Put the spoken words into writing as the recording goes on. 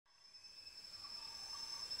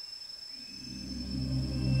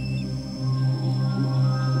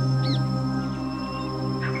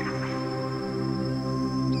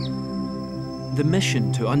the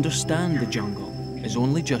mission to understand the jungle is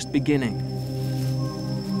only just beginning.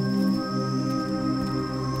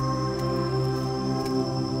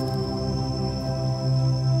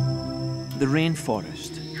 The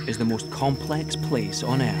rainforest is the most complex place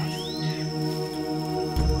on Earth.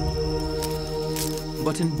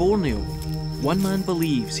 But in Borneo, one man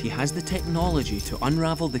believes he has the technology to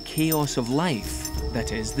unravel the chaos of life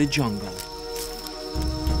that is the jungle.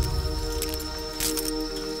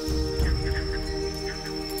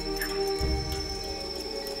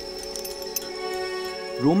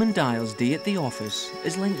 Roman Dial's day at the office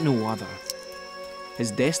is like no other.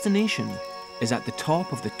 His destination is at the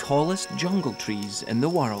top of the tallest jungle trees in the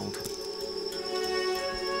world.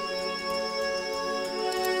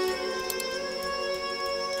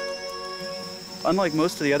 Unlike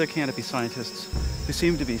most of the other canopy scientists who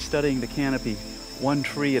seem to be studying the canopy one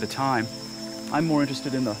tree at a time, I'm more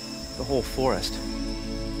interested in the whole forest.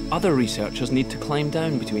 Other researchers need to climb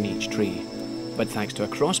down between each tree, but thanks to a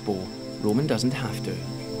crossbow, Roman doesn't have to.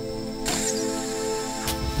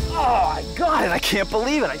 Oh, I got it! I can't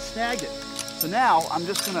believe it! I snagged it. So now I'm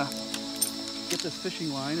just gonna get this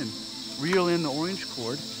fishing line and reel in the orange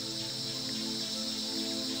cord,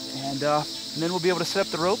 and then we'll be able to set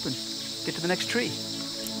up the rope and get to the next tree.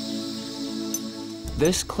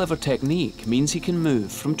 This clever technique means he can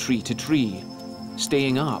move from tree to tree,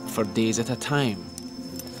 staying up for days at a time.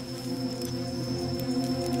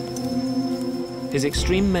 His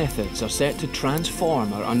extreme methods are set to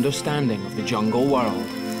transform our understanding of the jungle world.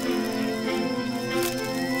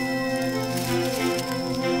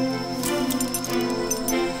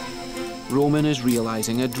 Roman is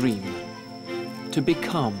realizing a dream: to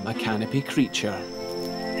become a canopy creature.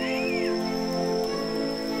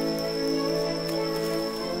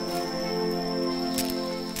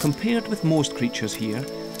 Compared with most creatures here,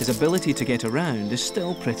 his ability to get around is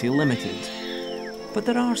still pretty limited. But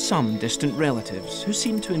there are some distant relatives who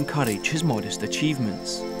seem to encourage his modest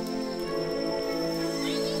achievements.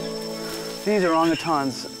 These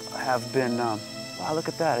orangutans have been, wow, look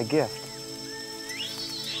at that, a gift.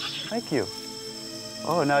 Thank you.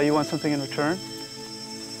 Oh, now you want something in return?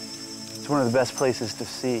 It's one of the best places to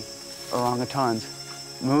see orangutans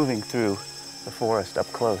moving through the forest up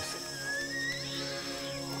close.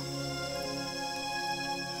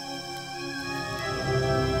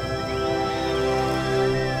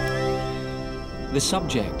 The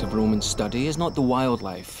subject of Roman's study is not the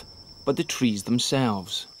wildlife, but the trees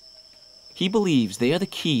themselves. He believes they are the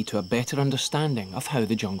key to a better understanding of how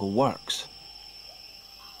the jungle works.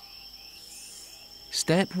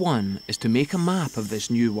 Step one is to make a map of this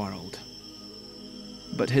new world.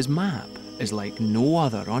 But his map is like no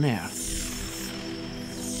other on Earth.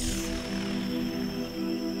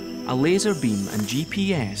 A laser beam and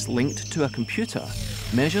GPS linked to a computer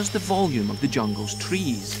measures the volume of the jungle's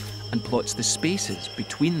trees and plots the spaces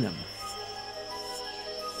between them.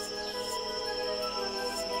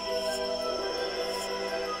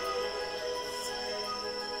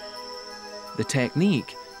 The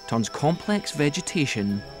technique turns complex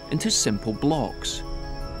vegetation into simple blocks.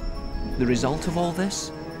 The result of all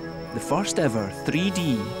this? The first ever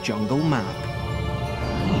 3D jungle map.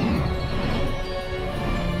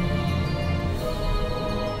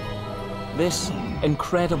 This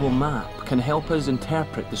incredible map can help us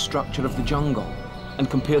interpret the structure of the jungle and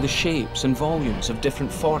compare the shapes and volumes of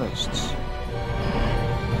different forests.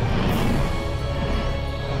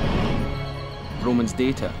 Roman's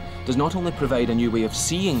data does not only provide a new way of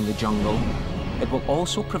seeing the jungle, it will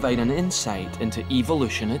also provide an insight into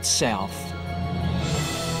evolution itself.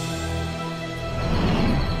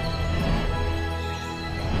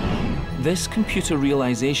 This computer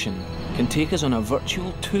realization can take us on a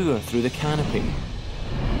virtual tour through the canopy.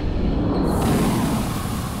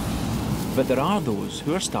 But there are those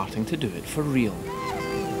who are starting to do it for real.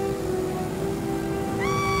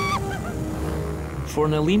 For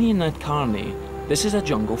Nalini Nadkarni, this is a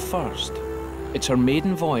jungle first. It's her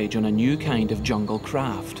maiden voyage on a new kind of jungle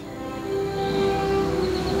craft.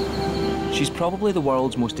 She's probably the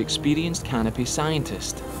world's most experienced canopy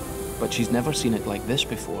scientist, but she's never seen it like this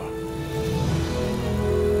before.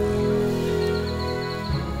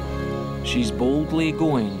 She's boldly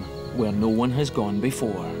going where no one has gone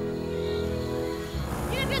before.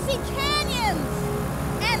 You can just see canyons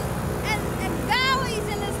and valleys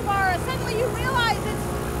in this forest. Suddenly you realize it's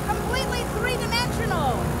completely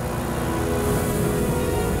three-dimensional.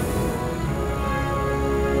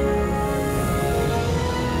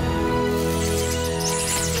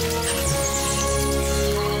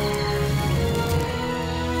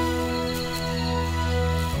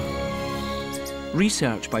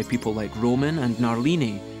 Research by people like Roman and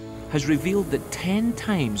Narlini has revealed that 10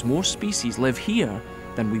 times more species live here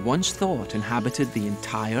than we once thought inhabited the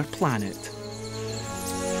entire planet.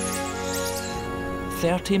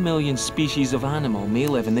 30 million species of animal may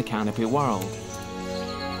live in the canopy world.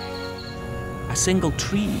 A single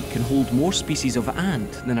tree can hold more species of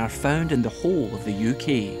ant than are found in the whole of the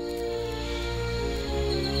UK.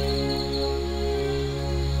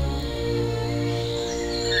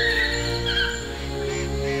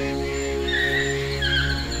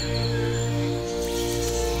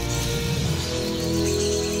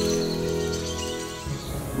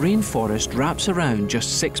 Rainforest wraps around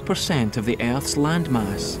just 6% of the Earth's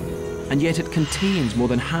landmass, and yet it contains more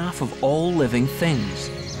than half of all living things.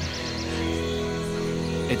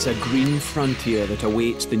 It's a green frontier that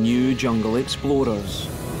awaits the new jungle explorers.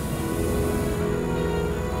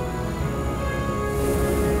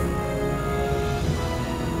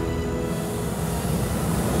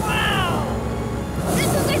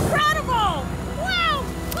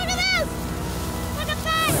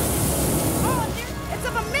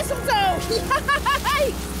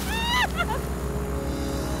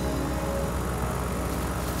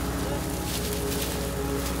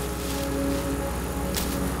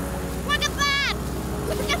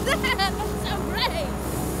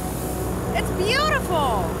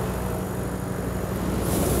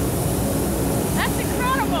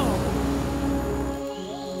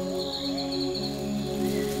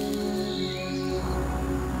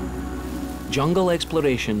 Jungle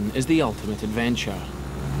exploration is the ultimate adventure.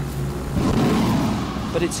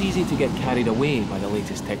 But it's easy to get carried away by the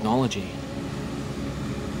latest technology.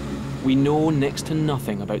 We know next to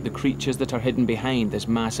nothing about the creatures that are hidden behind this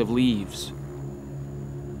mass of leaves.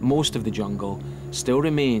 Most of the jungle still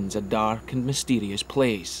remains a dark and mysterious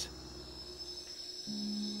place.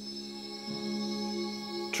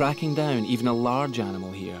 Tracking down even a large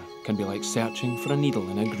animal here can be like searching for a needle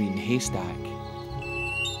in a green haystack.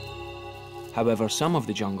 However, some of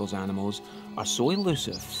the jungle's animals are so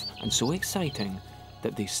elusive and so exciting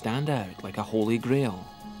that they stand out like a holy grail.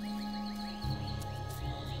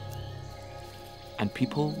 And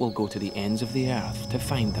people will go to the ends of the earth to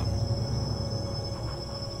find them.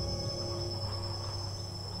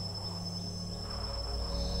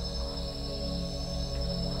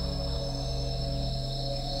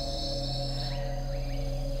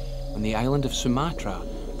 On the island of Sumatra,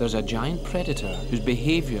 there's a giant predator whose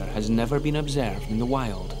behavior has never been observed in the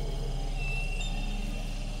wild.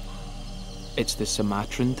 It's the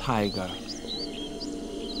Sumatran tiger.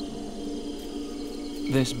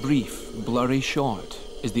 This brief, blurry shot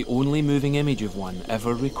is the only moving image of one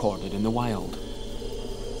ever recorded in the wild.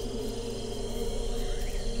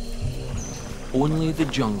 Only the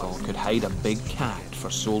jungle could hide a big cat for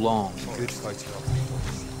so long.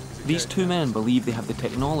 These two men believe they have the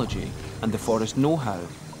technology and the forest know-how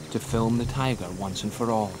to film the tiger once and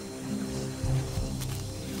for all.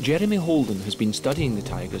 Jeremy Holden has been studying the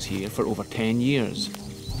tigers here for over 10 years,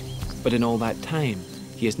 but in all that time,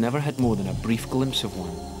 he has never had more than a brief glimpse of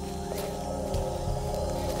one.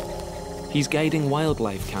 He's guiding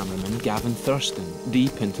wildlife cameraman Gavin Thurston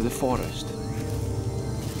deep into the forest.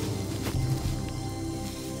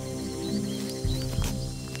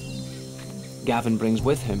 Gavin brings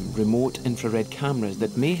with him remote infrared cameras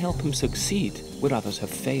that may help him succeed where others have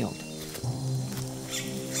failed.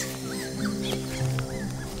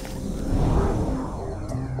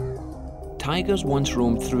 Tigers once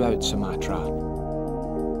roamed throughout Sumatra.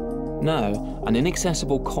 Now, an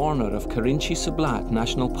inaccessible corner of Kerinci Seblat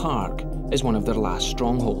National Park is one of their last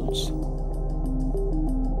strongholds.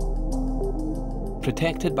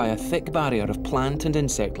 Protected by a thick barrier of plant and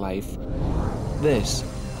insect life, this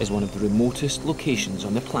is one of the remotest locations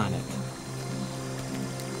on the planet.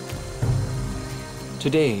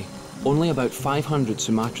 Today, only about 500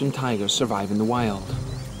 Sumatran tigers survive in the wild.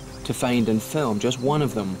 To find and film just one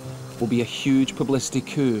of them will be a huge publicity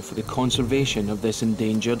coup for the conservation of this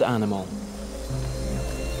endangered animal.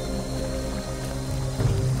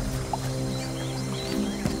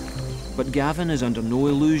 But Gavin is under no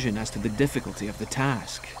illusion as to the difficulty of the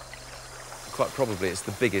task. Quite probably it's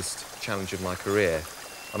the biggest challenge of my career.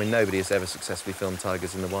 I mean, nobody has ever successfully filmed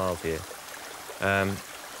tigers in the wild here.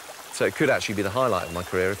 So it could actually be the highlight of my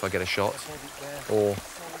career if I get a shot, or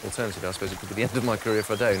alternatively, I suppose it could be the end of my career if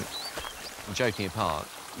I don't. And joking apart,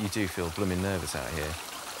 you do feel blooming nervous out here.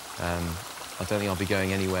 I don't think I'll be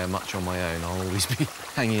going anywhere much on my own. I'll always be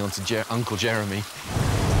hanging on to Uncle Jeremy.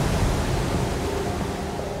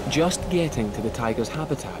 Just getting to the tiger's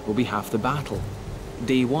habitat will be half the battle.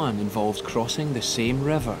 Day one involves crossing the same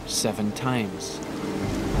river 7 times.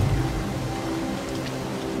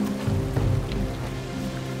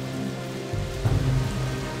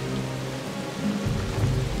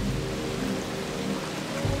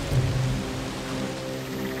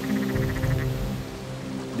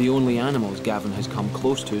 The only animals Gavin has come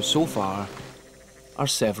close to so far are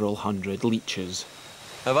several hundred leeches.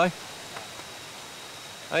 Have I?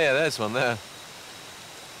 Oh yeah, there's one there.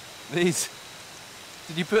 These...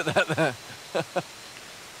 Did you put that there?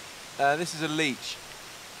 This is a leech,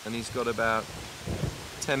 and he's got about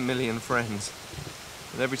 10 million friends.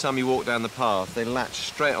 And every time you walk down the path, they latch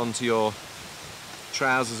straight onto your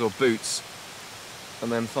trousers or boots,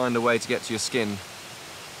 and then find a way to get to your skin.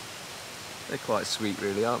 They're quite sweet,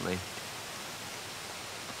 really, aren't they?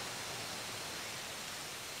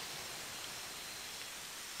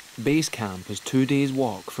 Base camp is 2 days'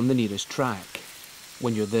 walk from the nearest track.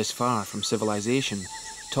 When you're this far from civilization,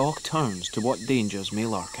 talk turns to what dangers may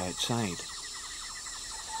lurk outside.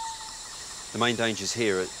 The main dangers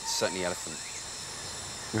here are certainly elephant.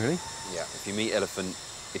 Really? Yeah, if you meet elephant,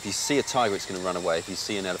 if you see a tiger, it's going to run away. If you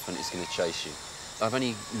see an elephant, it's going to chase you. I've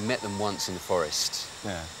only met them once in the forest.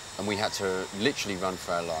 Yeah. And we had to literally run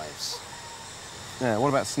for our lives. Yeah, what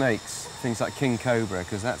about snakes? Things like king cobra,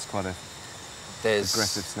 because that's quite a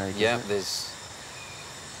aggressive snake, Yeah, isn't it?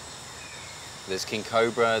 there's king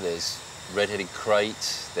cobra, there's red-headed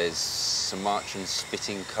crate, there's Sumatran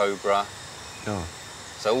spitting cobra. Oh.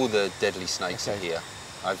 So all the deadly snakes are here.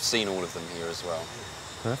 I've seen all of them here as well.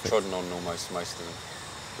 Perfect. Trodden on almost most of them.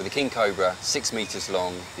 With the king cobra, 6 meters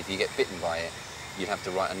long, if you get bitten by it, you'd have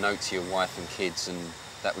to write a note to your wife and kids, and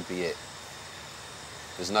that would be it.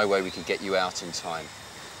 There's no way we could get you out in time.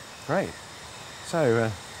 Great.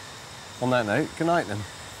 So, on that note, good night then.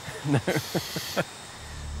 No.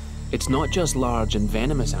 It's not just large and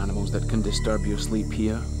venomous animals that can disturb your sleep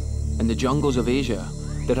here. In the jungles of Asia,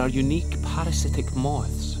 there are unique parasitic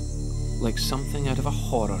moths, like something out of a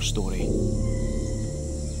horror story.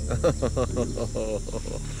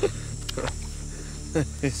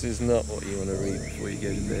 This is not what you want to read before you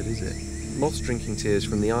go to bed, is it? Moths drinking tears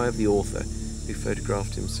from the eye of the author, who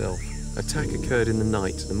photographed himself. Attack occurred in the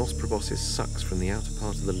night. The moth proboscis sucks from the outer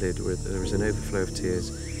part of the lid where there is an overflow of tears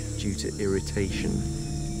due to irritation.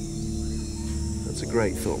 That's a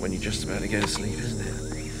great thought when you're just about to go to sleep, isn't it?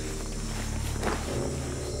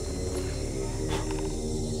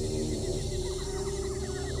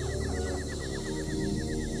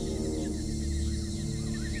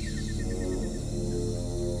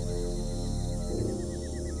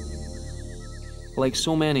 Like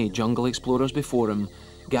so many jungle explorers before him,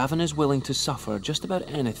 Gavin is willing to suffer just about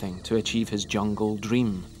anything to achieve his jungle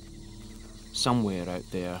dream. Somewhere out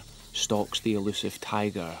there stalks the elusive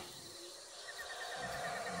tiger.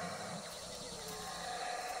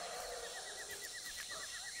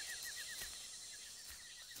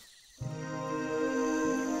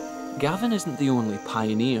 Gavin isn't the only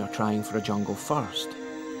pioneer trying for a jungle first.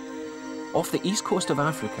 Off the east coast of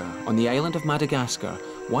Africa, on the island of Madagascar,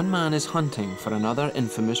 one man is hunting for another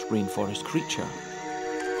infamous rainforest creature.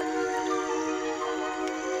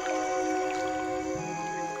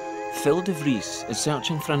 Phil de Vries is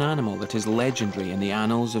searching for an animal that is legendary in the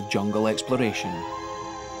annals of jungle exploration.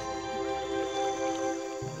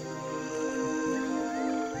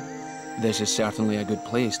 This is certainly a good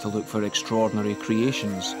place to look for extraordinary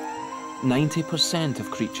creations. 90% of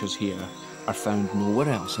creatures here are found nowhere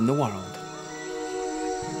else in the world.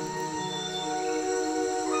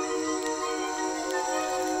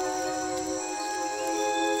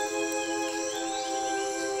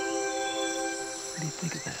 What do you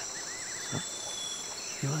think of that? Huh?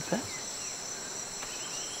 You like that?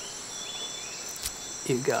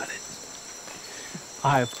 You got it.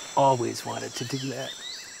 I've always wanted to do that.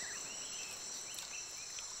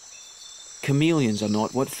 Chameleons are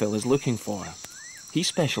not what Phil is looking for. He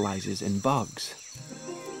specializes in bugs.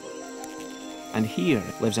 And here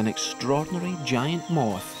lives an extraordinary giant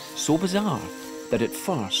moth, so bizarre that at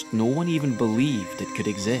first no one even believed it could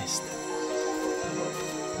exist.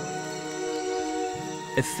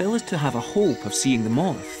 If Phil is to have a hope of seeing the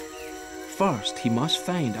moth, first he must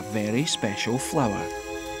find a very special flower.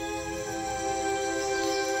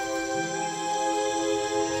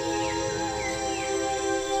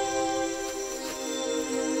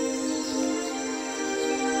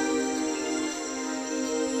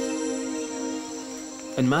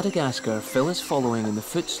 In Madagascar, Phil is following in the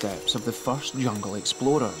footsteps of the first jungle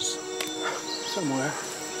explorers. Somewhere.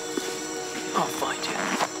 I'll find you.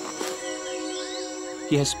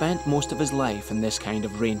 He has spent most of his life in this kind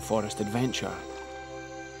of rainforest adventure.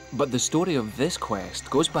 But the story of this quest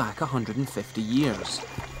goes back 150 years.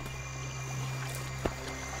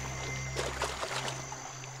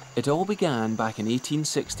 It all began back in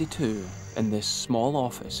 1862 in this small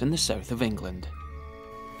office in the south of England.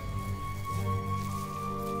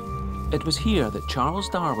 It was here that Charles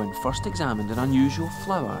Darwin first examined an unusual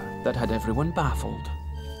flower that had everyone baffled.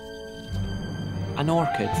 an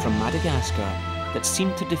orchid from Madagascar that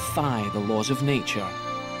seemed to defy the laws of nature.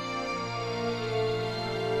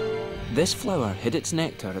 This flower hid its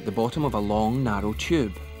nectar at the bottom of a long, narrow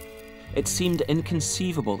tube. It seemed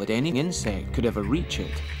inconceivable that any insect could ever reach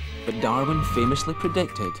it, but Darwin famously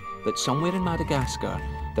predicted that somewhere in Madagascar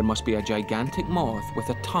there must be a gigantic moth with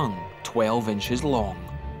a tongue 12 inches long.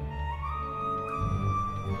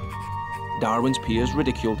 Darwin's peers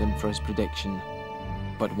ridiculed him for his prediction,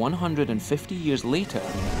 but 150 years later,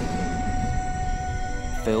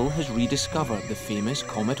 Phil has rediscovered the famous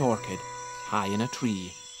comet orchid high in a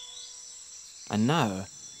tree. And now,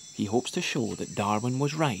 he hopes to show that Darwin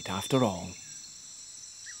was right after all.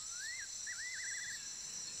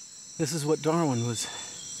 This is what Darwin was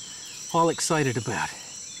all excited about.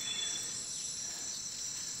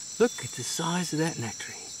 Look at the size of that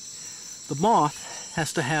nectarine. The moth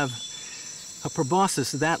has to have a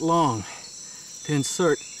proboscis that long to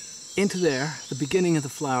insert into there, the beginning of the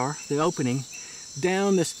flower, the opening,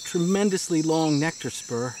 down this tremendously long nectar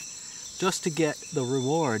spur, just to get the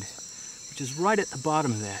reward, which is right at the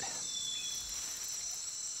bottom of that.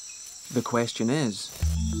 The question is,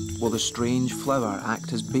 will the strange flower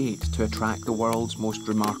act as bait to attract the world's most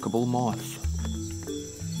remarkable moth?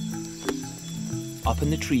 Up in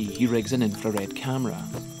the tree, he rigs an infrared camera.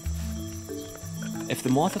 If the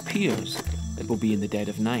moth appears, it will be in the dead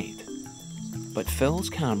of night. But Phil's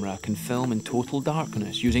camera can film in total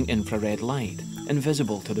darkness using infrared light,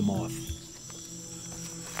 invisible to the moth.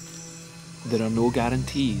 There are no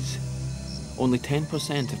guarantees. Only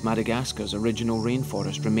 10% of Madagascar's original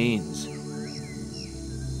rainforest remains.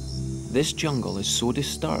 This jungle is so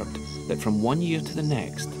disturbed that from one year to the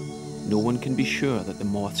next, no one can be sure that the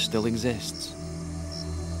moth still exists.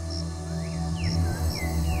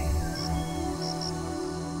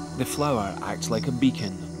 The flower acts like a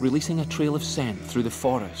beacon, releasing a trail of scent through the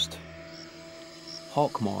forest.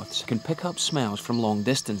 Hawk moths can pick up smells from long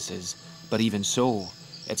distances, but even so,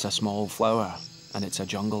 it's a small flower, and it's a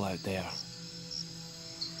jungle out there.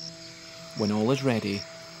 When all is ready,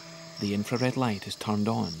 the infrared light is turned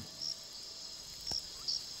on.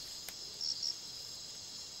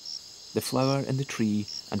 The flower in the tree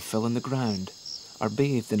and Phil in the ground are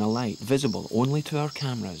bathed in a light visible only to our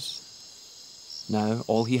cameras. Now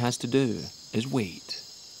all he has to do is wait.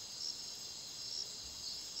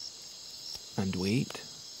 And wait.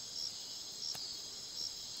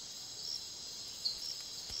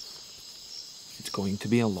 It's going to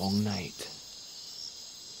be a long night.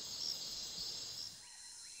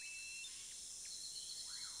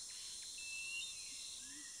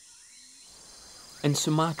 In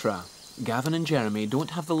Sumatra, Gavin and Jeremy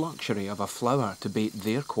don't have the luxury of a flower to bait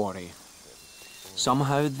their quarry.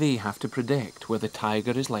 Somehow they have to predict where the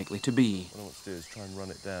tiger is likely to be. What I want to do is try and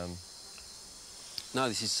run it down. No,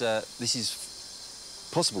 this is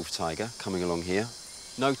possible for tiger coming along here.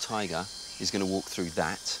 No tiger is going to walk through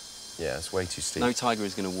that. Yeah, it's way too steep. No tiger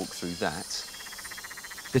is going to walk through that.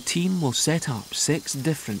 The team will set up 6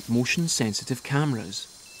 different motion-sensitive cameras.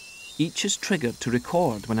 Each is triggered to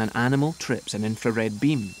record when an animal trips an infrared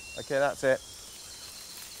beam. Okay, that's it.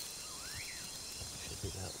 Should be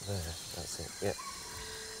that there. That's it, yeah.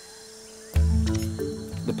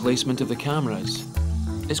 The placement of the cameras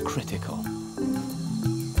is critical.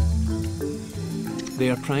 They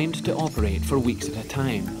are primed to operate for weeks at a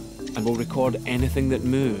time and will record anything that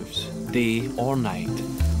moves, day or night.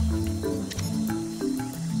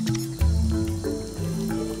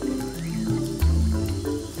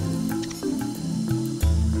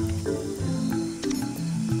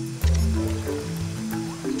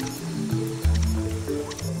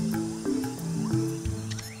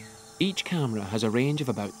 Each camera has a range of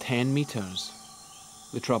about 10 meters.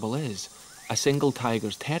 The trouble is, a single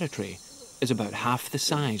tiger's territory is about half the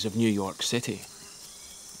size of New York City.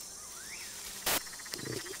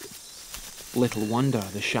 Little wonder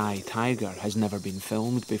the shy tiger has never been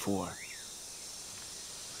filmed before.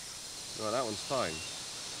 Right, that one's fine.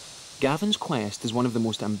 Gavin's quest is one of the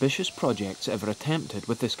most ambitious projects ever attempted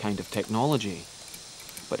with this kind of technology.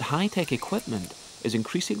 But high-tech equipment is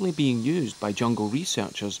increasingly being used by jungle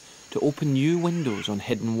researchers to open new windows on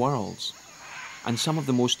hidden worlds. And some of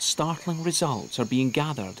the most startling results are being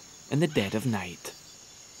gathered in the dead of night.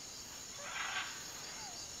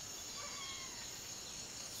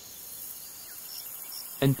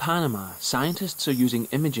 In Panama, scientists are using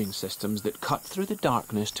imaging systems that cut through the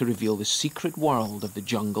darkness to reveal the secret world of the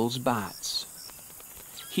jungle's bats.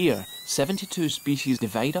 Here, 72 species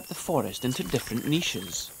divide up the forest into different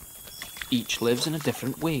niches. Each lives in a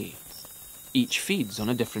different way. Each feeds on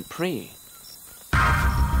a different prey.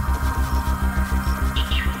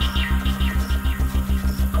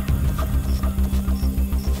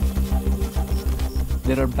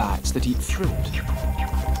 There are bats that eat fruit,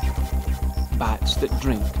 bats that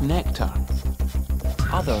drink nectar,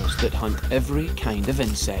 others that hunt every kind of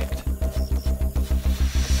insect.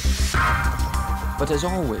 But as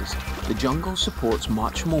always, the jungle supports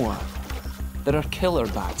much more. There are killer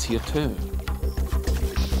bats here too.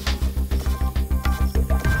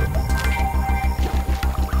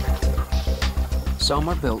 Some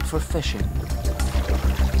are built for fishing.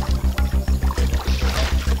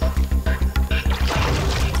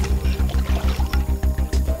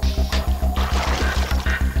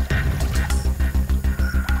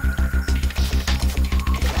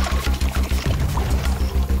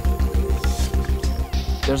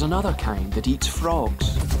 There's another kind that eats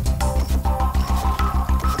frogs.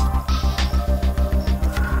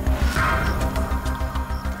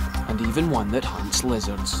 And even one that hunts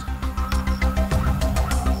lizards.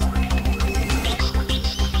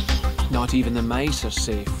 Not even the mice are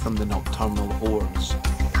safe from the nocturnal hordes.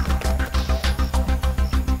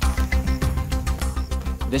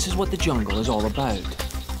 This is what the jungle is all about.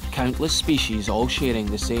 Countless species all sharing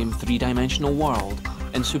the same three-dimensional world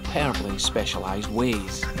in superbly specialized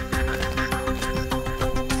ways.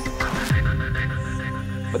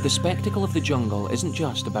 But the spectacle of the jungle isn't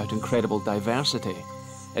just about incredible diversity,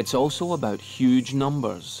 it's also about huge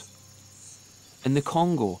numbers. In the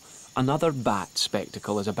Congo, another bat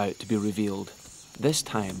spectacle is about to be revealed, this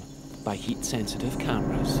time by heat-sensitive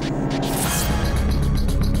cameras.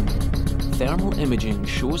 Thermal imaging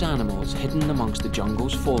shows animals hidden amongst the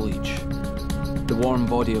jungle's foliage. The warm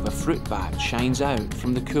body of a fruit bat shines out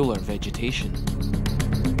from the cooler vegetation.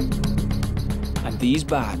 And these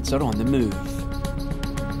bats are on the move.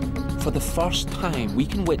 For the first time, we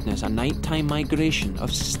can witness a nighttime migration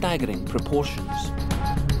of staggering proportions.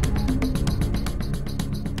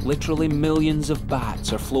 Literally millions of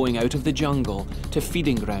bats are flowing out of the jungle to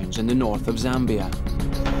feeding grounds in the north of Zambia.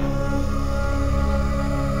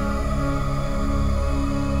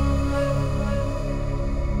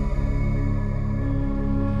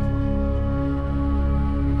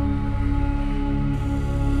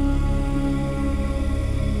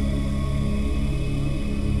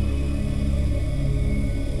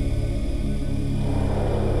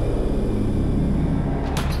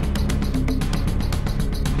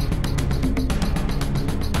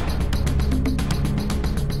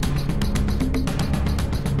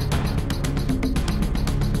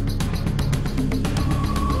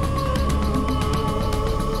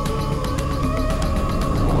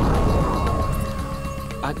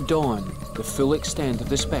 At dawn, the full extent of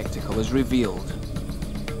the spectacle is revealed.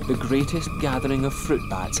 The greatest gathering of fruit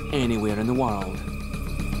bats anywhere in the world.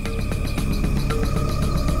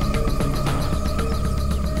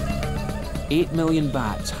 "8 million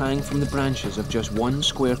bats hang from the branches of just 1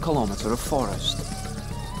 square kilometre of forest.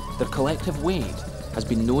 Their collective weight has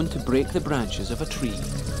been known to break the branches of a tree.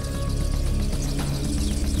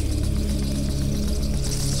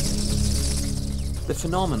 The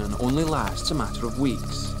phenomenon only lasts a matter of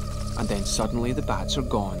weeks, and then suddenly the bats are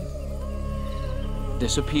gone,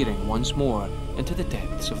 disappearing once more into the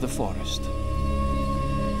depths of the forest.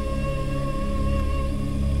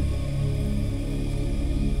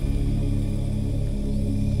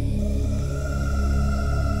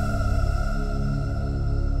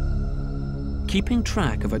 Keeping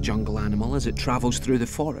track of a jungle animal as it travels through the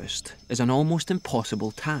forest is an almost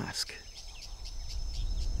impossible task.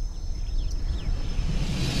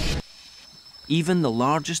 Even the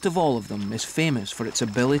largest of all of them is famous for its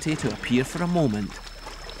ability to appear for a moment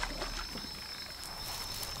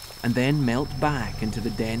and then melt back into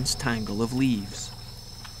the dense tangle of leaves.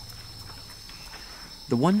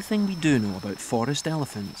 The one thing we do know about forest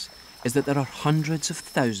elephants is that there are hundreds of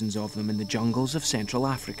thousands of them in the jungles of Central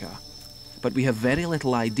Africa, but we have very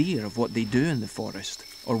little idea of what they do in the forest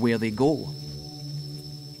or where they go.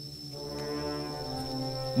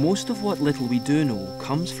 Most of what little we do know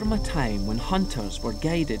comes from a time when hunters were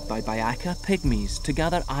guided by Bayaka pygmies to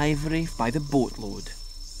gather ivory by the boatload.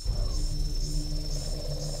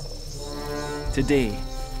 Today,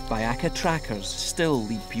 Bayaka trackers still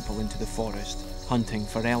lead people into the forest, hunting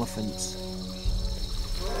for elephants.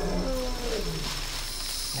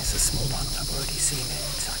 There's a small one, I've already seen it.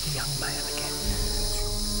 It's like a young male again.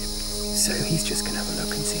 So he's just going to have a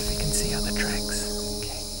look and see if he can see other tracks.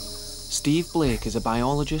 Steve Blake is a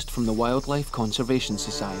biologist from the Wildlife Conservation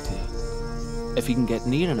Society. If he can get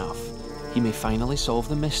near enough, he may finally solve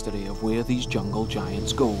the mystery of where these jungle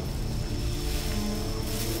giants go.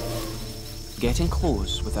 Getting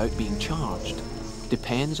close without being charged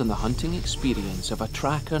depends on the hunting experience of a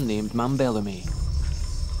tracker named Mambelumi.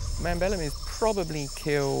 Mambelumi's probably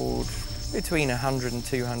killed between 100 and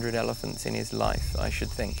 200 elephants in his life, I should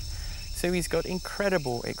think. So he's got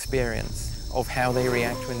incredible experience of how they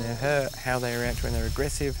react when they're hurt, how they react when they're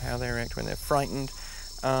aggressive, how they react when they're frightened.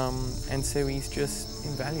 And so he's just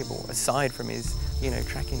invaluable, aside from his,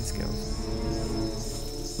 tracking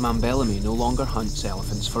skills. Mambellamy no longer hunts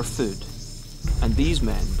elephants for food, and these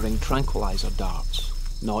men bring tranquilizer darts,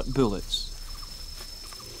 not bullets.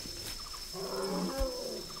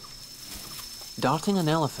 Darting an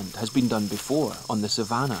elephant has been done before on the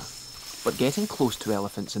savannah, but getting close to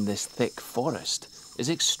elephants in this thick forest is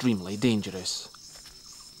extremely dangerous.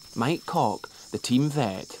 Mike Cock, the team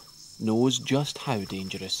vet, knows just how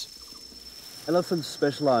dangerous. Elephants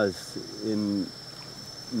specialize in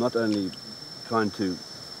not only trying to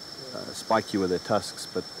spike you with their tusks,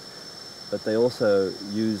 but they also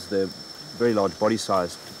use their very large body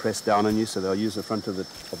size to press down on you, so they'll use the front of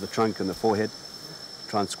the trunk and the forehead to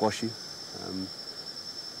try and squash you.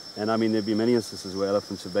 And I mean, there've been many instances where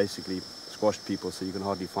elephants have basically squashed people so you can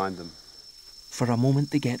hardly find them. For a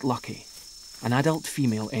moment they get lucky. An adult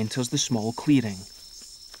female enters the small clearing.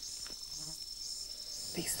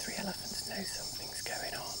 These three elephants know something's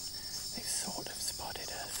going on. They've sort of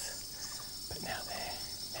spotted us, but now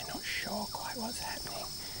they're not sure quite what's happening.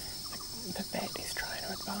 The vet is trying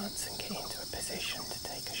to advance and get into a position to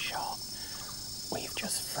take a shot. We've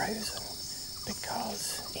just frozen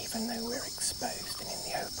because even though we're exposed and in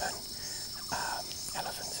the open,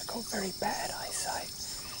 elephants have got very bad eyesight,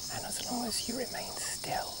 and as long as you remain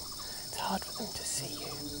still, it's hard for them to see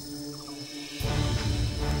you.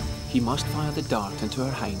 He must fire the dart into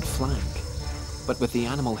her hind flank, but with the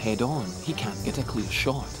animal head on, he can't get a clear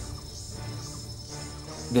shot.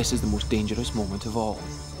 This is the most dangerous moment of all.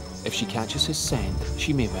 If she catches his scent,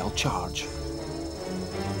 she may well charge.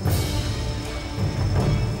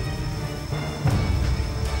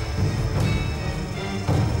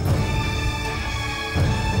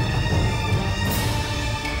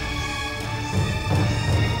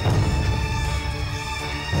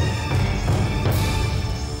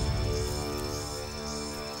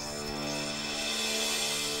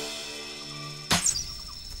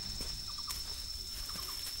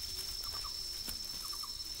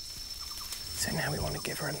 So now we want to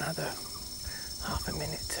give her another half a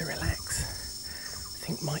minute to relax. I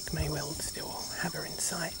think Mike may well still have her in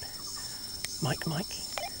sight. Mike.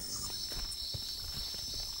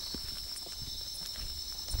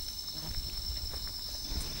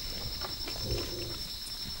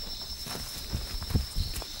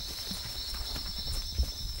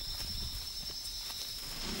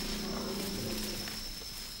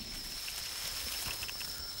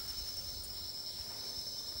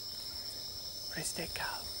 Reste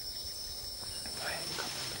calmo.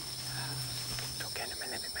 Toquene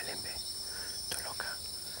melembe. Toloka.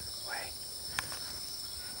 Wait.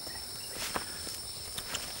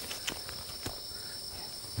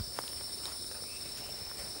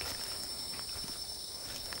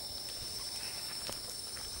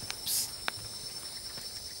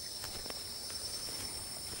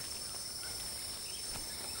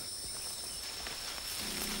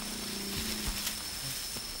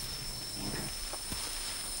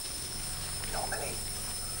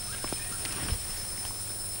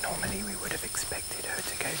 Normally we would have expected her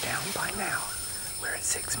to go down by now. We're at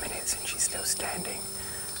 6 minutes and she's still standing.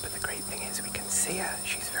 But the great thing is we can see her.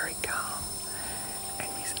 She's very calm. And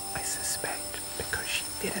I suspect because she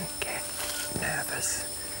didn't get nervous,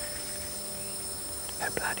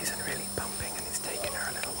 her blood isn't really pumping and it's taken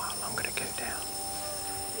her a little while longer to go down.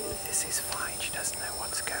 This is fine. She doesn't know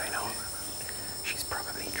what's going on. She's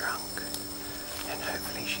probably drunk. And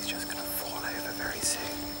hopefully she's just going to fall over very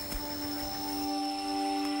soon.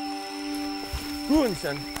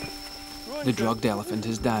 The drugged elephant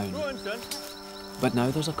is down. But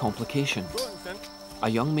now there's a complication. A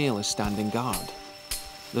young male is standing guard.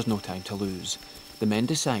 There's no time to lose. The men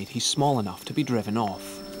decide he's small enough to be driven off.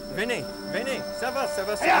 Venez, ça va.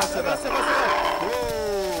 Wow, ça va.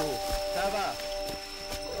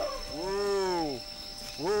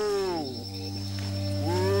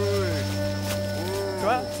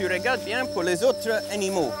 Toi, tu regardes bien pour les autres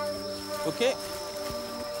animaux, ok?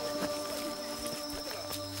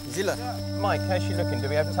 Zilla. Mike, how's she looking? Do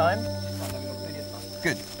we have time?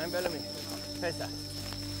 Good. And Bellamy.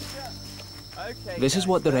 This is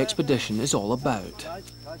what their expedition is all about.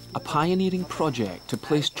 A pioneering project to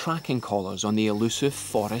place tracking collars on the elusive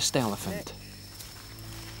forest elephant.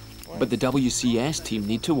 But the WCS team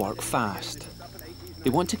need to work fast. They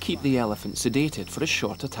want to keep the elephant sedated for as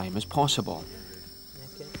short a time as possible.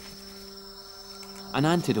 An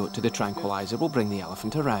antidote to the tranquilizer will bring the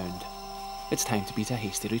elephant around. It's time to beat a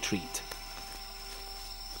hasty retreat.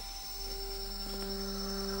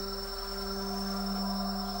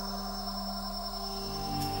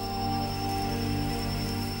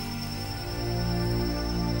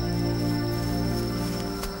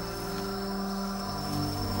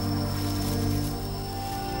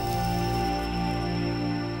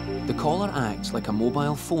 collar acts like a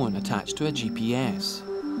mobile phone attached to a GPS.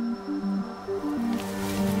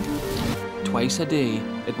 Twice a day,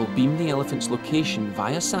 it will beam the elephant's location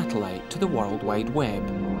via satellite to the World Wide Web.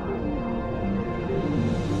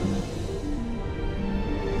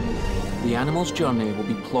 The animal's journey will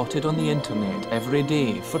be plotted on the internet every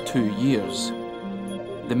day for 2 years.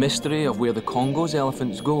 The mystery of where the Congo's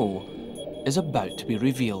elephants go is about to be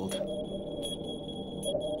revealed.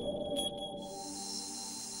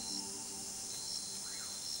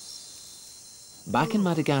 Back in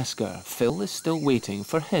Madagascar, Phil is still waiting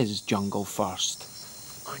for his jungle first.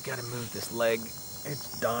 I gotta move this leg.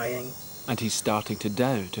 It's dying. And he's starting to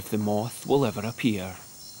doubt if the moth will ever appear.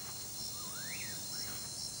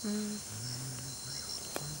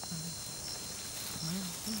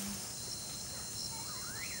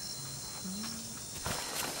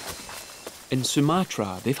 In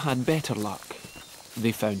Sumatra, they've had better luck.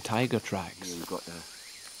 They found tiger tracks. Yeah, we've got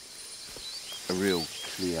a real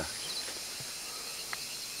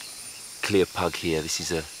clear pug here. This is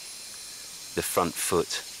the front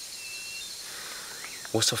foot.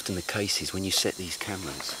 What's often the case is when you set these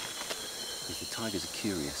cameras, is the tigers are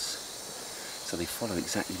curious, so they follow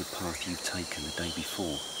exactly the path you've taken the day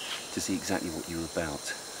before to see exactly what you're about.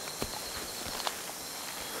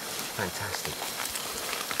 Fantastic.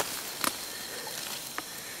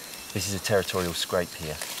 This is a territorial scrape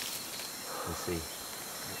here. You see,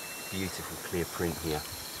 beautiful clear print here.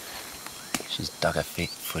 She's dug her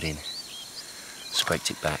foot in,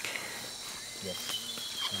 scraped it back.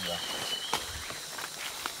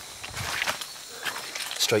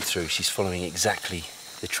 Straight through, she's following exactly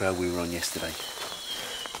the trail we were on yesterday.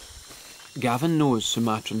 Gavin knows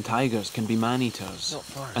Sumatran tigers can be man-eaters, Not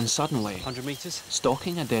far. and suddenly, 100 metres?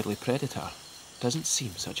 stalking a deadly predator doesn't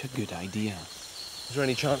seem such a good idea. Is there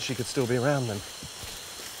any chance she could still be around then?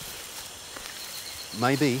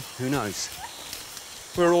 Maybe, who knows?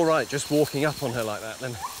 We're all right just walking up on her like that,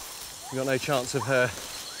 then we've got no chance of her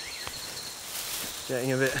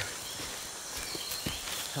getting a bit,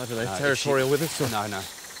 I don't know, territorial with us? Or... No.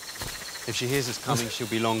 If she hears us coming, she'll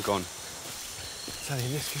be long gone. So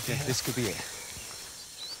this could be it. This could be it.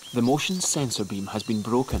 The motion sensor beam has been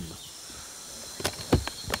broken.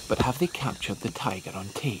 But have they captured the tiger on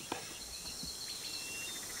tape?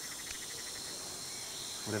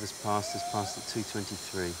 Whatever's passed has passed at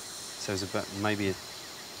 2:23. So it's about maybe a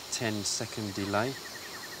 10-second delay.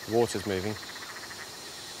 The water's moving.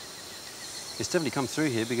 It's definitely come through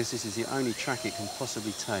here because this is the only track it can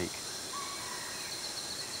possibly take.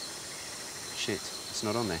 Shit, it's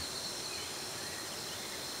not on there.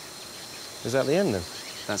 Is that the end then?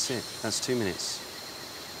 That's it. That's 2 minutes.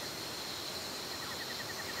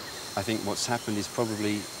 I think what's happened is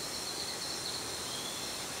probably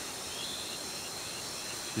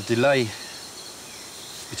the delay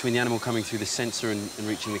between the animal coming through the sensor and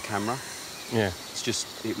reaching the camera. Yeah.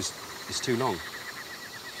 It's too long.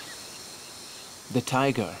 The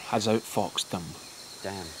tiger has outfoxed them.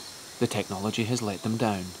 Damn. The technology has let them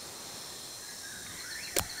down.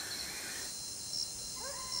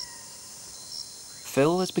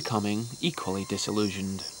 Phil is becoming equally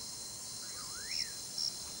disillusioned.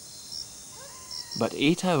 But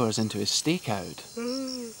 8 hours into his stakeout,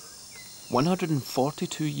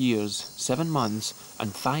 142 years, 7 months,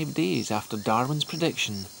 and 5 days after Darwin's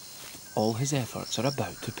prediction, all his efforts are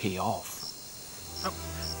about to pay off. Oh,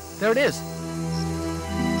 there it is.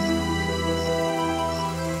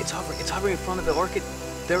 It's hovering in front of the orchid.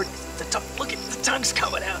 There it is. Look at the tongue's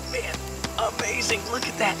coming out, man. Amazing. Look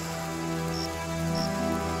at that.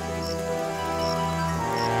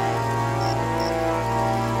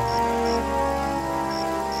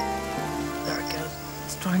 There it goes.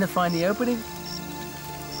 It's trying to find the opening.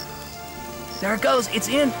 There it goes. It's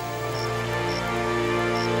in.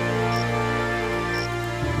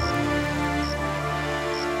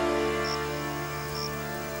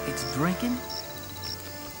 It's drinking.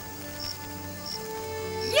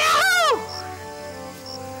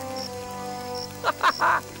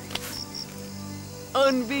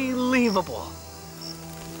 Unbelievable.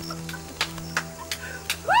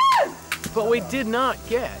 But we did not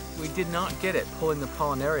get it pulling the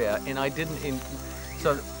pollinaria, and I didn't.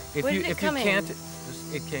 So if Where you did it if you come in? can't,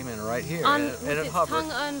 it came in right here, Was and it its hovered.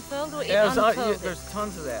 tongue unfurled or it Yeah, unfurled it? there's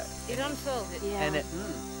tons of that. It unfurled it. Yeah. And it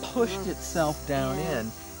pushed itself down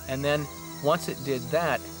in, and then once it did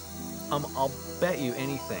that, I'll bet you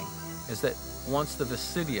anything is that once the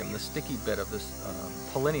visidium, the sticky bit of this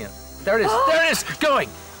pollinia, there it is, going,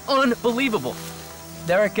 unbelievable.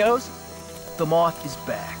 There it goes. The moth is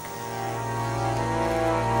back.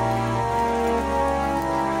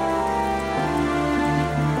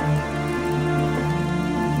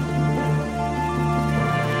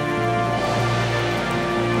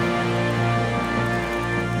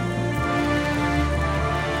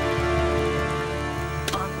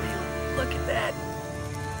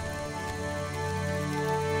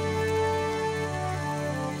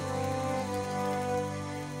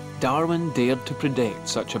 Darwin dared to predict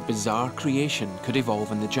such a bizarre creation could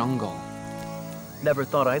evolve in the jungle. Never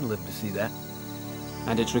thought I'd live to see that.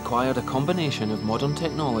 And it's required a combination of modern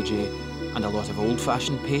technology and a lot of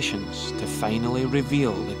old-fashioned patience to finally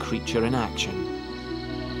reveal the creature in action.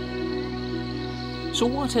 So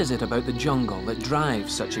what is it about the jungle that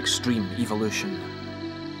drives such extreme evolution?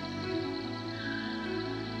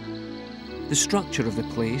 The structure of the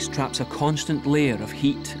place traps a constant layer of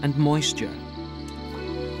heat and moisture.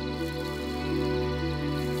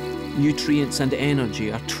 Nutrients and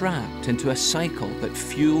energy are trapped into a cycle that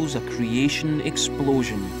fuels a creation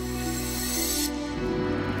explosion.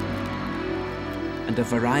 And a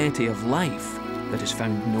variety of life that is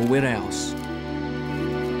found nowhere else.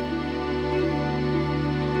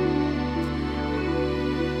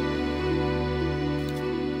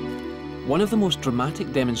 One of the most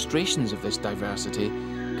dramatic demonstrations of this diversity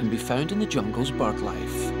can be found in the jungle's bird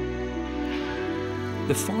life.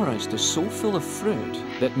 The forest is so full of fruit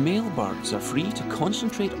that male birds are free to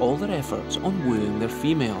concentrate all their efforts on wooing their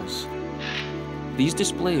females. These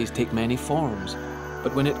displays take many forms,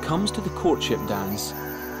 but when it comes to the courtship dance,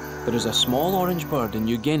 there is a small orange bird in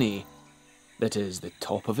New Guinea that is the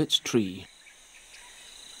top of its tree.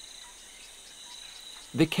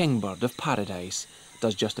 The kingbird of paradise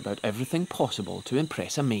does just about everything possible to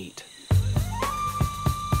impress a mate.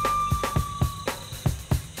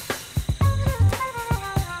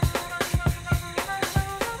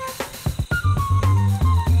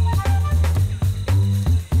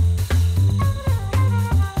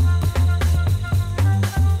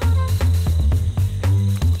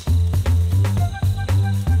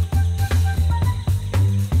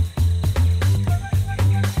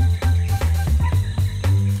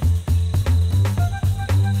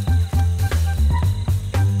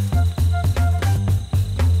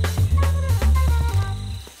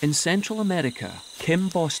 In Central America, Kim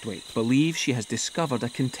Bostwick believes she has discovered a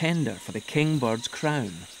contender for the kingbird's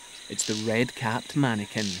crown. It's the red-capped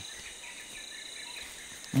manakin.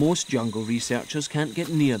 Most jungle researchers can't get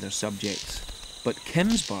near their subjects, but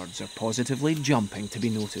Kim's birds are positively jumping to be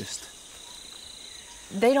noticed.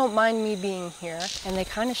 They don't mind me being here, and they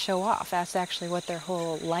kind of show off. That's actually what their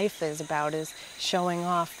whole life is about, is showing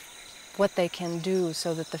off what they can do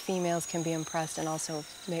so that the females can be impressed and also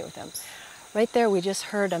mate with them. Right there, we just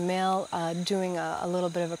heard a male doing a little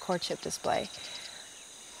bit of a courtship display.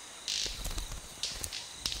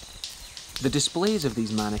 The displays of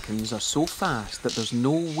these mannequins are so fast that there's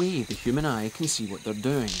no way the human eye can see what they're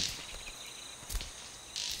doing.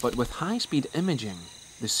 But with high-speed imaging,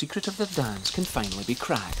 the secret of the dance can finally be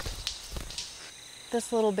cracked.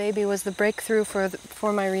 This little baby was the breakthrough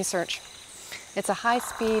for my research. It's a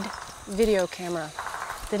high-speed video camera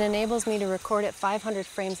that enables me to record at 500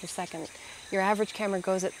 frames a second. Your average camera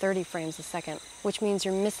goes at 30 frames a second, which means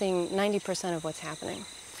you're missing 90% of what's happening.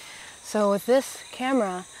 So with this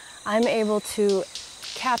camera, I'm able to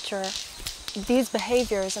capture these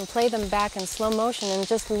behaviors and play them back in slow motion and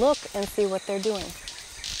just look and see what they're doing.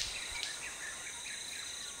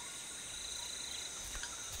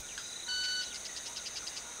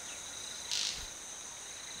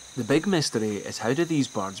 The big mystery is, how do these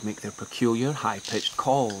birds make their peculiar high-pitched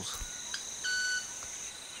calls?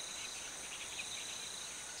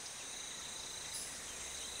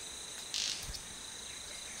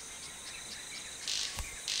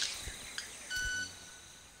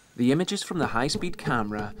 The images from the high-speed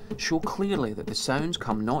camera show clearly that the sounds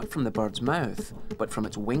come not from the bird's mouth, but from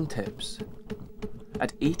its wingtips.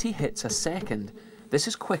 At 80 hits a second, this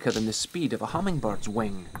is quicker than the speed of a hummingbird's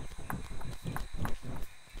wing.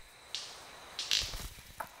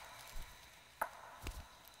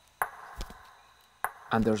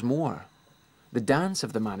 And there's more. The dance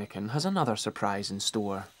of the mannequin has another surprise in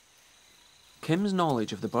store. Kim's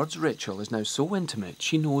knowledge of the bird's ritual is now so intimate,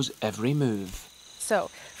 she knows every move. So,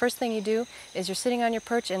 first thing you do is you're sitting on your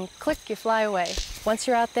perch and click, you fly away. Once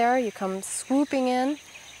you're out there, you come swooping in,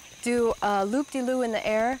 do a loop-de-loo in the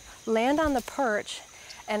air, land on the perch,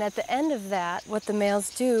 and at the end of that, what the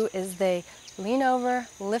males do is they lean over,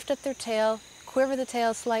 lift up their tail, quiver the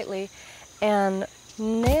tail slightly, and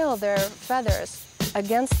nail their feathers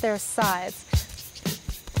against their sides.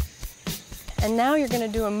 And now you're going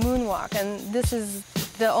to do a moonwalk, and this is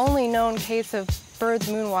the only known case of birds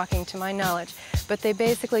moonwalking to my knowledge. But they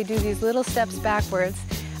basically do these little steps backwards,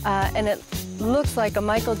 and it looks like a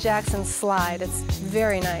Michael Jackson slide. It's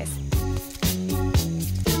very nice.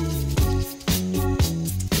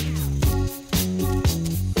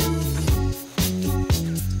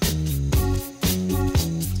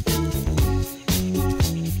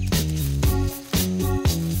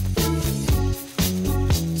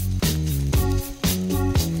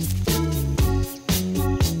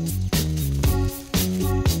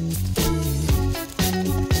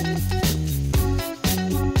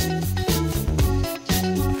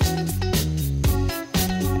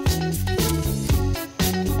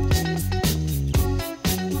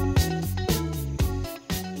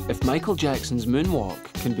 Michael Jackson's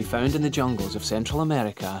moonwalk can be found in the jungles of Central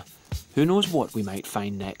America, who knows what we might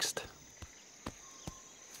find next?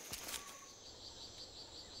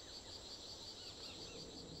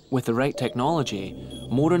 With the right technology,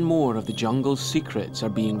 more and more of the jungle's secrets are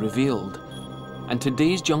being revealed, and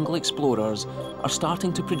today's jungle explorers are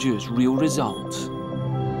starting to produce real results.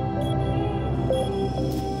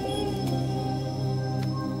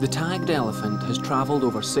 The tagged elephant has travelled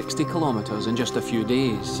over 60 kilometres in just a few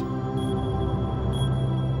days.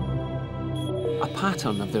 A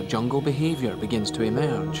pattern of their jungle behaviour begins to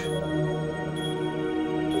emerge.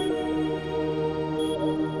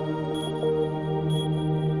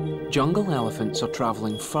 Jungle elephants are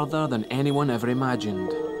travelling further than anyone ever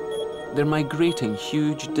imagined. They're migrating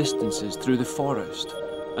huge distances through the forest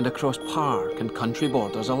and across park and country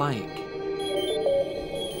borders alike.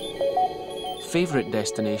 Favourite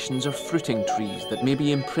destinations are fruiting trees that may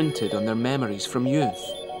be imprinted on their memories from youth,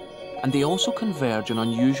 and they also converge on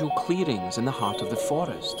unusual clearings in the heart of the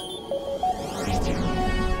forest.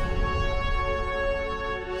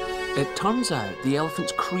 It turns out the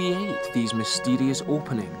elephants create these mysterious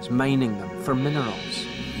openings, mining them for minerals.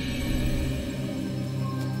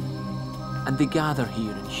 And they gather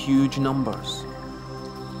here in huge numbers.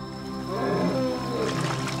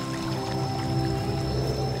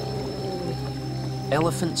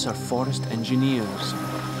 Elephants are forest engineers.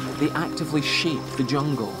 They actively shape the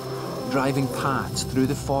jungle, driving paths through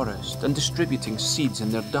the forest and distributing seeds in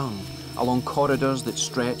their dung along corridors that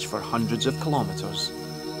stretch for hundreds of kilometres.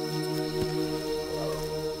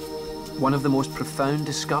 One of the most profound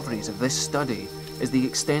discoveries of this study is the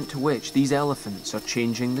extent to which these elephants are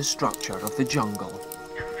changing the structure of the jungle.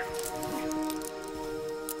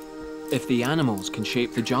 If the animals can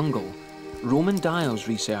shape the jungle, Roman Dial's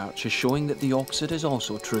research is showing that the opposite is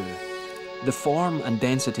also true. The form and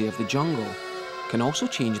density of the jungle can also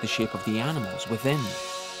change the shape of the animals within.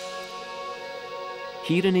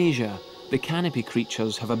 Here in Asia, the canopy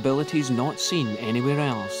creatures have abilities not seen anywhere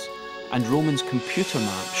else, and Roman's computer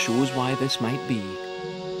map shows why this might be.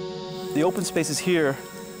 The open spaces here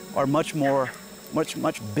are much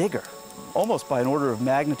bigger, almost by an order of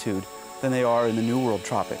magnitude, than they are in the New World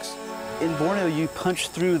tropics. In Borneo, you punch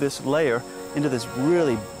through this layer into this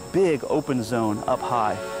really big open zone up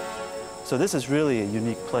high. So this is really a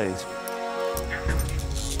unique place.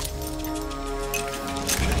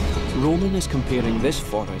 Roman is comparing this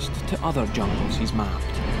forest to other jungles he's mapped.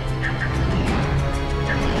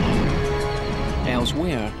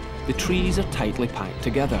 Elsewhere, the trees are tightly packed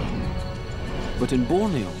together. But in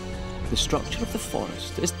Borneo, the structure of the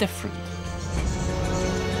forest is different.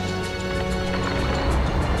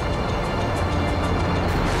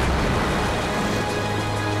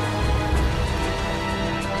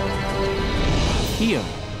 Here,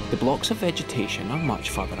 the blocks of vegetation are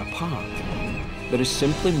much further apart. There is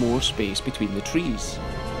simply more space between the trees.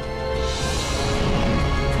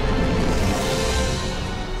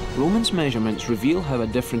 Roman's measurements reveal how a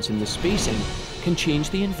difference in the spacing can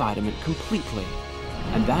change the environment completely,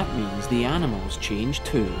 and that means the animals change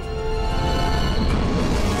too.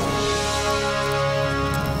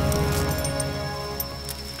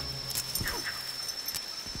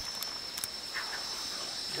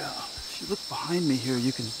 Yeah, if you look behind me here,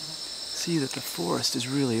 you can see that the forest is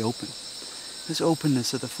really open. This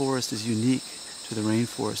openness of the forest is unique to the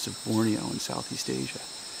rainforest of Borneo in Southeast Asia.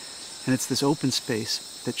 And it's this open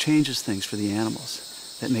space that changes things for the animals,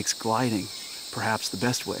 that makes gliding perhaps the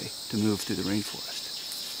best way to move through the rainforest.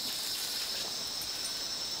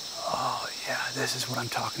 Oh yeah, this is what I'm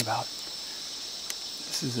talking about.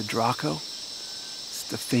 This is a Draco. It's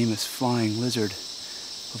the famous flying lizard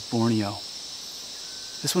of Borneo.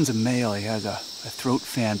 This one's a male. He has a throat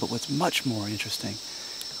fan, but what's much more interesting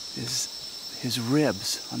is his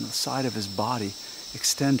ribs on the side of his body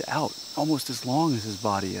extend out almost as long as his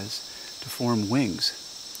body is to form wings.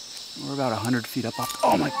 We're about 100 feet up.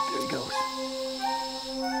 Oh my, there he goes.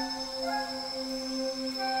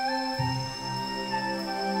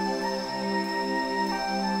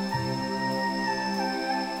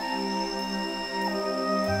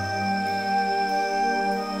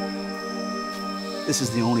 This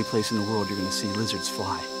is the only place in the world you're going to see lizards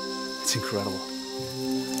fly. It's incredible.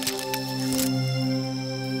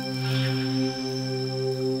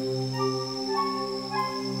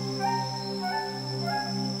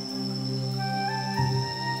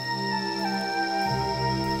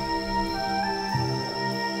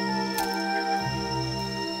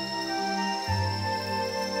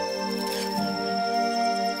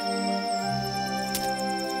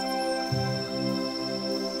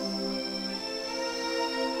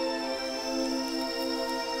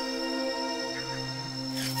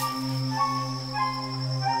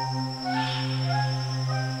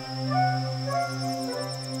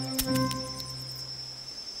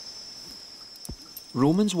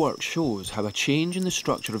 Roman's work shows how a change in the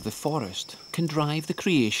structure of the forest can drive the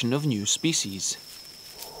creation of new species.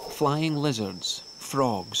 Flying lizards,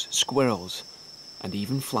 frogs, squirrels, and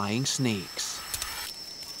even flying snakes.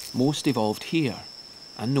 Most evolved here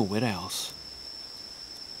and nowhere else.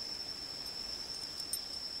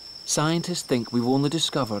 Scientists think we've only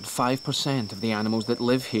discovered 5% of the animals that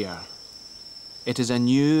live here. It is a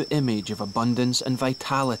new image of abundance and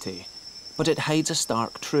vitality, but it hides a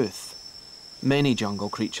stark truth. Many jungle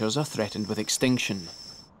creatures are threatened with extinction.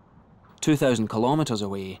 2,000 kilometers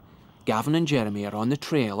away, Gavin and Jeremy are on the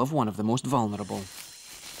trail of one of the most vulnerable,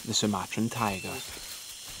 the Sumatran tiger.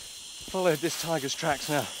 Followed this tiger's tracks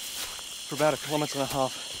now for about 1.5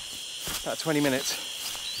 kilometers, about 20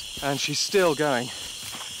 minutes, and she's still going.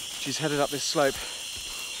 She's headed up this slope.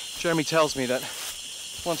 Jeremy tells me that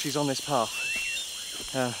once she's on this path,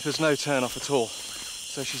 there's no turn off at all,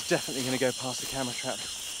 so she's definitely going to go past the camera trap.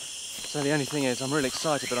 So the only thing is, I'm really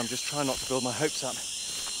excited, but I'm just trying not to build my hopes up.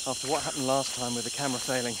 After what happened last time with the camera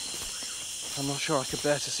failing, I'm not sure I could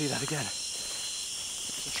bear to see that again.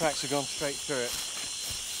 The tracks have gone straight through it.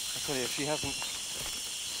 I tell you, if she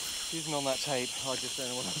isn't on that tape, I just don't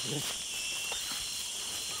know what I'm doing.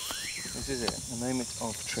 This is it, a moment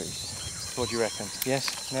of truth. What do you reckon?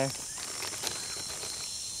 Yes? No? I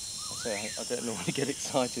say, I don't normally get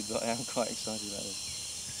excited, but I am quite excited about this.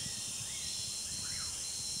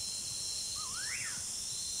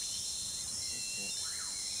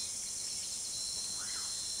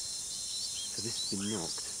 So this has been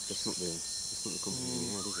knocked. That's not the composition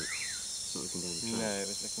we had, is it? It's not looking down the track. No,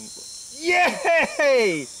 it was looking...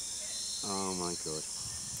 Yay! Oh my god.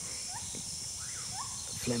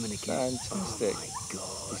 Fantastic. Oh my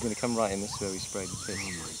god. He's going to come right in. This is where we sprayed the fish.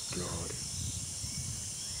 Oh my god.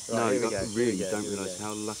 Right, No, here we go. really, Here we you go, don't here we realise go.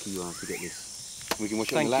 how lucky you are to get this. We can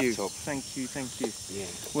watch it on Thank the you. laptop. Thank you, thank you. Yeah.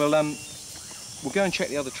 Well, we'll go and check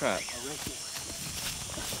the other trap.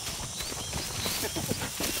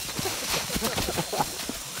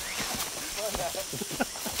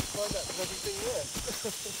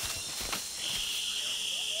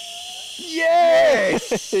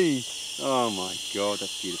 Yes! Oh my god,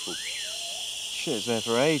 that's beautiful. Shit, it's there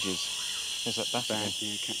for ages. There's that bat again.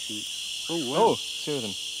 Yeah, catching. Oh wow. Oh, 2 of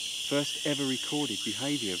them. First ever recorded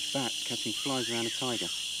behaviour of bats catching flies around a tiger.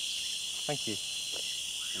 Thank you.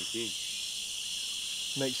 Thank you.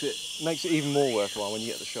 Makes it even more worthwhile when you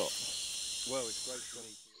get the shot. Well, it's great for me.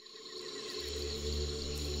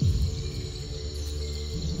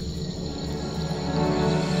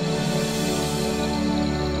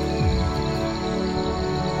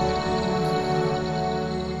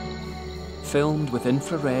 Filmed with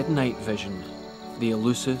infrared night vision, the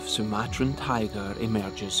elusive Sumatran tiger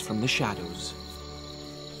emerges from the shadows.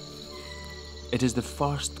 It is the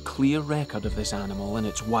first clear record of this animal in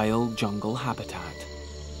its wild jungle habitat.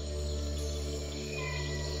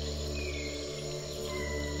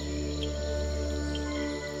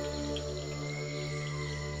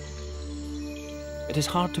 It is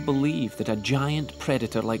hard to believe that a giant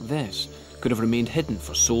predator like this could have remained hidden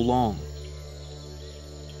for so long.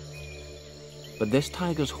 But this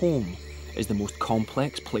tiger's home is the most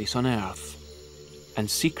complex place on Earth, and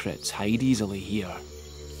secrets hide easily here.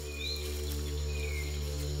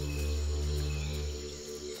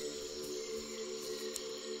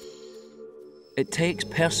 It takes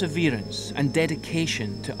perseverance and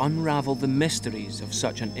dedication to unravel the mysteries of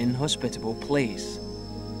such an inhospitable place.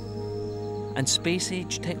 And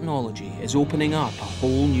space-age technology is opening up a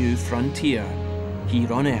whole new frontier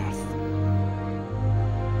here on Earth.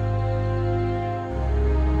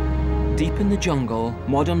 Deep in the jungle,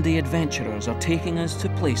 modern-day adventurers are taking us to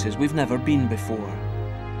places we've never been before.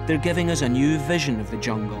 They're giving us a new vision of the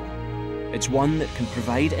jungle. It's one that can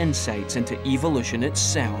provide insights into evolution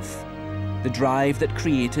itself, the drive that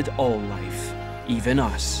created all life, even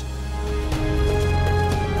us.